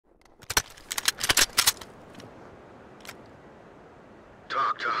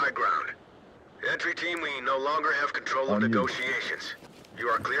Talk to high ground. Entry team, we no longer have control of negotiations. You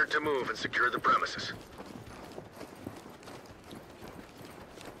are cleared to move and secure the premises.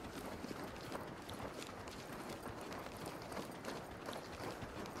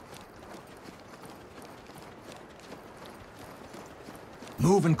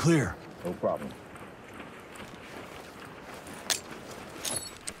 Move and clear. No problem.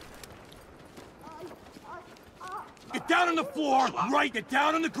 Get down on the floor, right? Get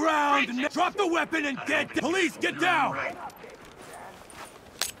down on the ground, and drop the weapon and get... Police, get down!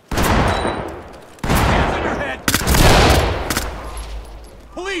 Hands on your head!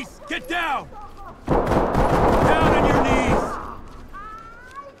 Police, get down! Down on your knees!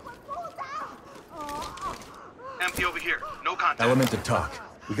 Empty over here. No contact. Element to talk.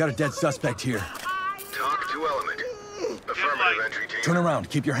 We got a dead suspect here. Talk to Element. Affirmative, entry team. Turn around,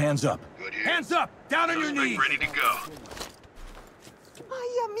 keep your hands up. Good here. Hands up! Down on your Suspect knees! ready to go.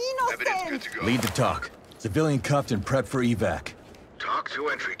 Evidence good to go. Lead to talk. Civilian cuffed and prepped for evac. Talk to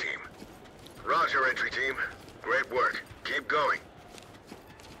entry team. Roger, entry team. Great work. Keep going.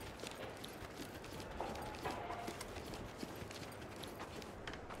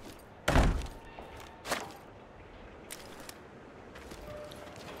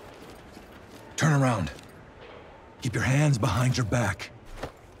 Turn around. Keep your hands behind your back.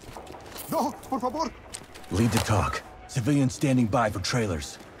 No, por favor. Lead to talk. Civilians standing by for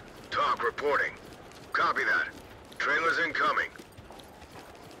trailers. Talk reporting. Copy that. Trailers incoming.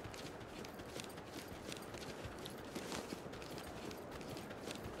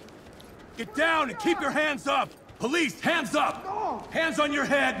 Get down and keep your hands up! Police, hands up! No. Hands on your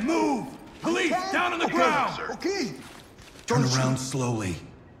head, move! Police, down on the ground! sir. Okay. Turn Don't around shoot. slowly.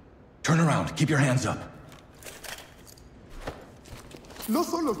 Turn around, keep your hands up. No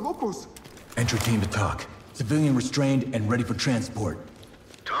son los locos. Entry team to talk. Civilian restrained and ready for transport.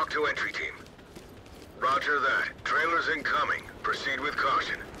 Talk to entry team. Roger that. Trailers incoming. Proceed with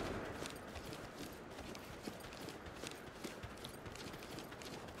caution.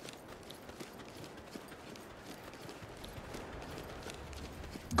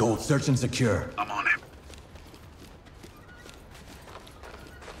 Gold, search and secure. I'm on it.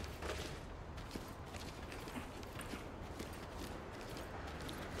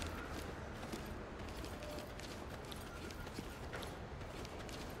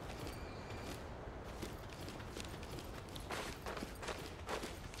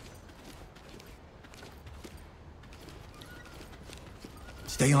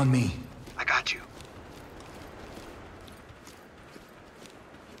 Stay on me. I got you.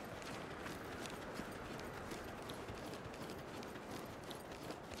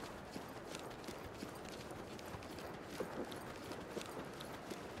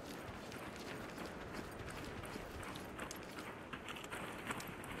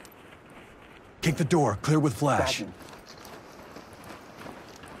 Kick the door, clear with flash.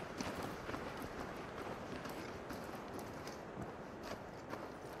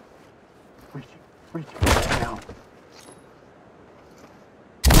 Reach down.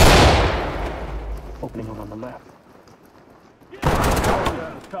 Opening one on the left.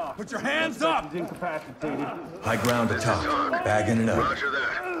 Put your hands up! Incapacitated. High ground to talk. Bagging it up. Roger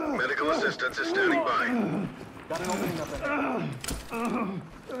that. Medical assistance is standing by. Got an opening up ahead.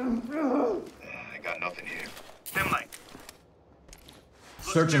 I got nothing here. Finlay.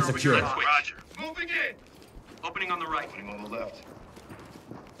 Search and secure. Roger. Moving in. Opening on the right. Opening on the left.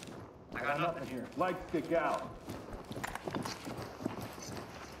 I got nothing here. Lights stick out.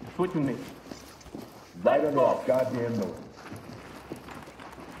 Switch with me. Light it off, goddamn noise.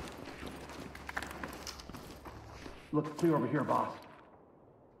 Looks clear over here, boss.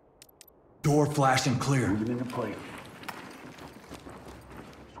 Door flashing clear. Moving into place.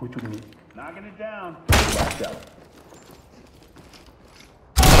 Switch with me. Knocking it down. Locked out.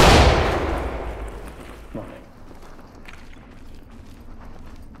 Nothing.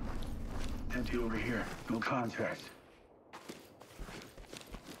 Empty over here. No contact.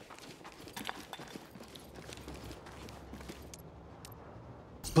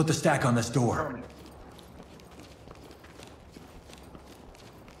 Split the stack on this door. Permanent.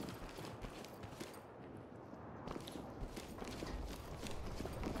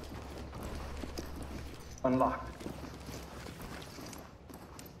 Unlocked.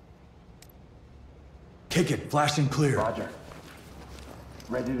 Kick it, flashing clear. Roger.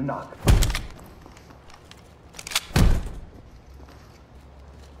 Ready to knock.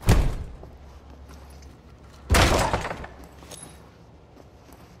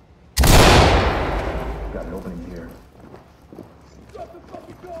 Got an opening here. Drop the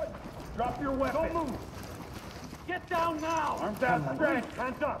fucking gun! Drop your weapon! Don't move! Get down now! Arms outstretched.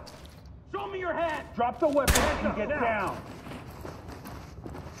 Hands up! Show me your hand! Drop the weapon and get down.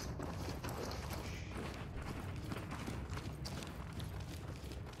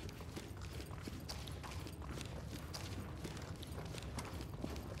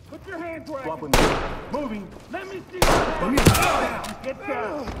 Put your hands where Swap I with can... me. Moving. Let me see your hand! Get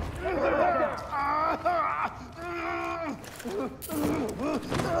down.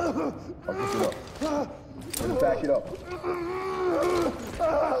 I'll pick it up. Let's back it up. Move!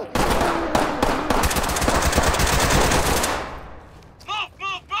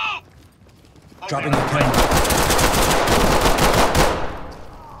 Dropping the plane.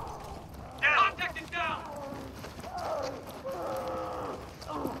 Contact is down!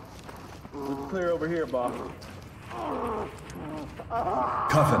 Let's clear over here, boss.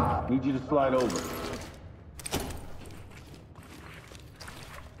 Cuffin. Need you to slide over.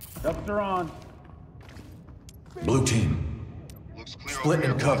 Ducks are on. Blue team. Looks clear Split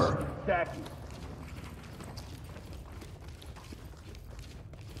over and here, boss. cover. Stacking.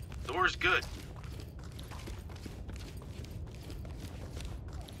 Door's good.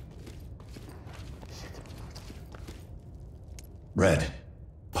 Red.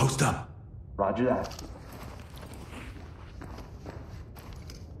 Post up. Roger that.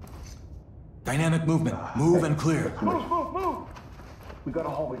 Dynamic movement. Move and clear. Move! We got a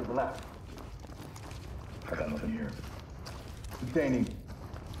hallway to the left. I got nothing here. Containing.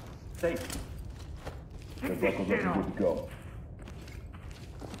 Safe. The vessels are good to go.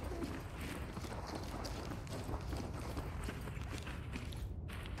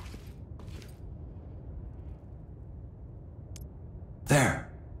 There.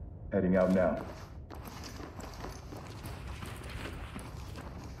 Heading out now.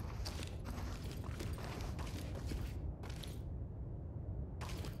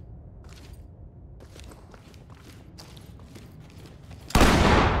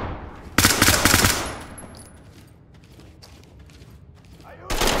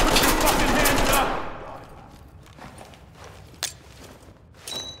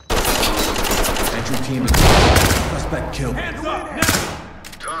 Entry team. Suspect killed. Hands up, now!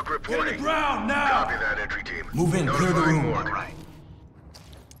 Talk Get on the reporting. ground, now! Copy that, entry team. Move in, clear the Notifying room. morgue. Right.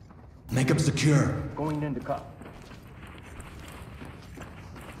 Make them secure. Going into cup.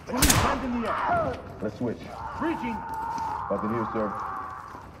 Hands in the air. Let's switch. Reaching. Nothing here, sir.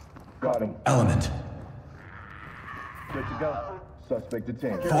 Got him. Element. Good to go. Suspect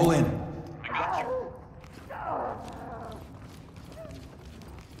detained. Fall in. I got you.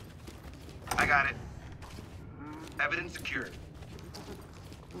 I got it. Evidence secured.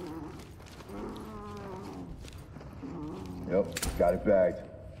 Yep, got it bagged.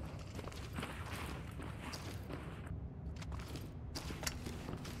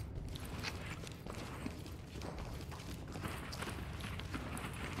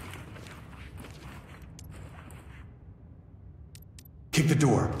 Kick the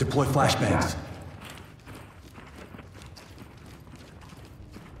door. Deploy flashbangs.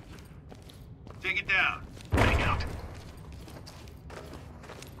 Take it down. Heading out.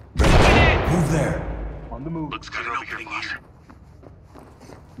 Move there. On the move. Looks good over here, boss.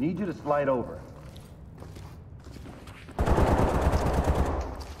 Need you to slide over.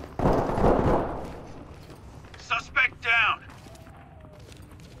 Suspect down.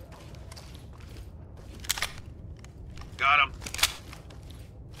 Got him.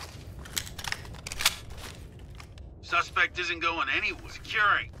 Suspect isn't going anywhere.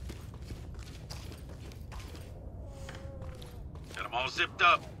 Securing. Got them all zipped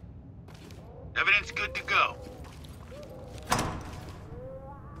up. Evidence good to go.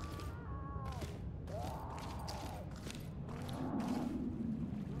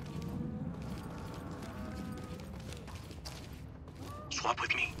 Swap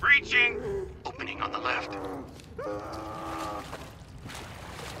with me. Reaching. Opening on the left.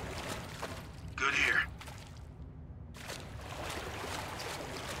 Good here.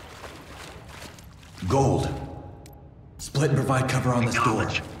 Gold. Split and provide cover on this door.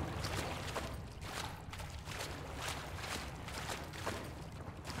 Acknowledge.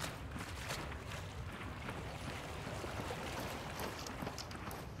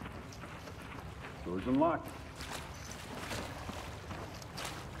 Doors unlocked.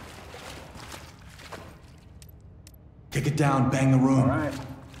 Kick it down. Bang the room. All right.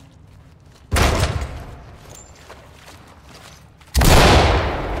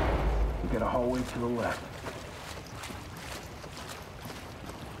 We got a hallway to the left.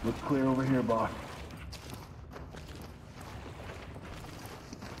 Looks clear over here, boss.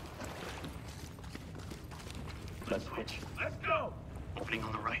 Let's switch. Let's go. Opening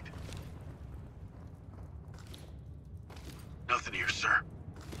on the right. Nothing here, sir.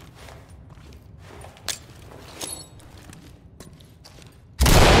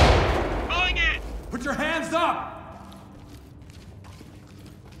 Going in! Put your hands up!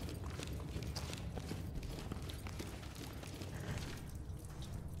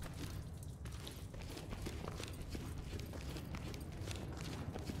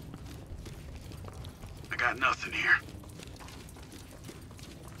 I got nothing here.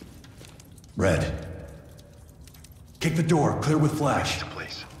 Red. Kick the door, clear with flash.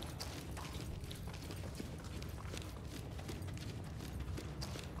 Please.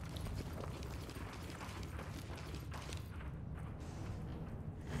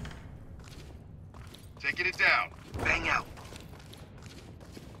 Taking it down. Bang out.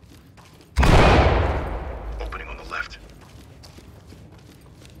 Opening on the left.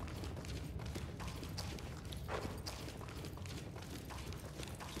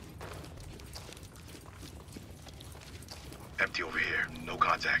 Empty over here. No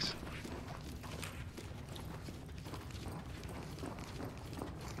contacts.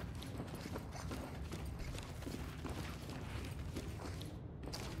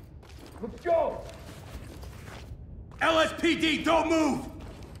 Let's go! LSPD, don't move!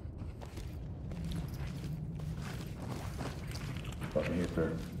 Nothing here,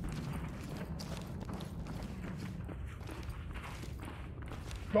 sir.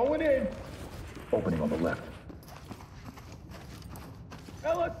 Going in! Opening on the left.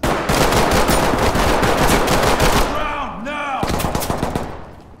 Ellis! Ground, now!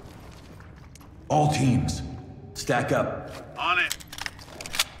 All teams, stack up. On it.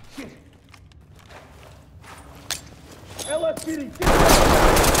 LSPD,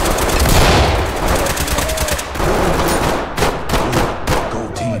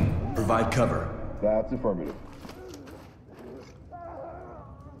 Gold team, provide cover. That's affirmative.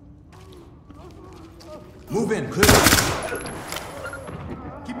 Move in, clear.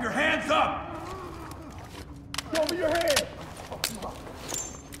 Keep your hands up! Show me your hands!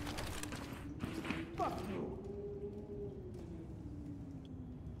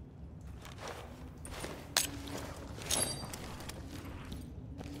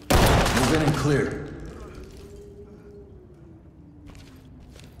 Move in and clear.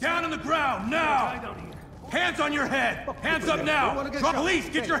 Down on the ground, now! Hands on your head! Hands up now! Police,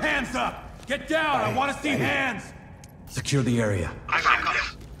 get your hands up! Get down, I want to see hands! Secure the area. I got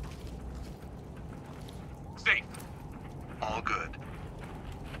this. Safe. All good.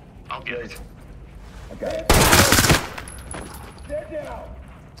 I'll get it. Okay? Stand down!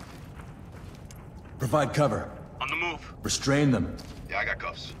 Provide cover. On the move. Restrain them. Yeah, I got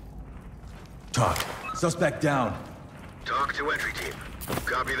cuffs. Talk. Suspect down. Talk to entry team.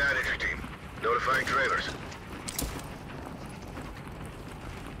 Copy that, entry team. Notifying trailers.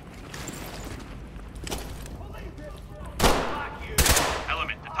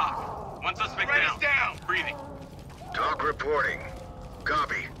 Element to talk. One suspect down. Breathing. Talk reporting.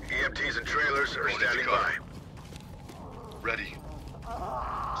 Copy. EMTs and trailers are standing by. Ready.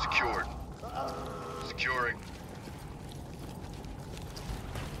 Secured. Securing.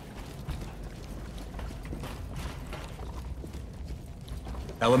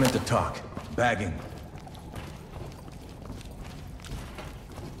 Element to talk. Bagging.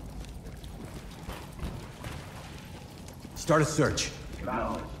 Start a search.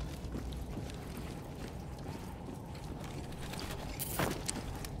 Acknowledge.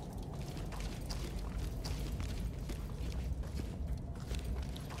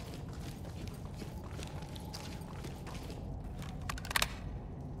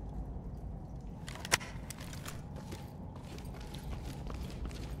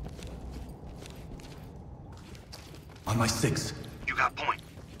 On my 6. You got point.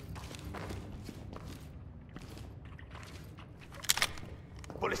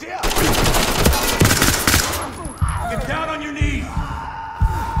 Policia! Get down on your knees!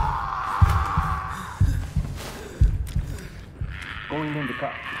 Going into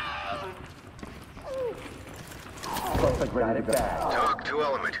cut. Suspect ready to go. Talk to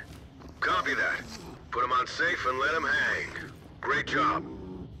Element. Copy that. Put him on safe and let him hang. Great job.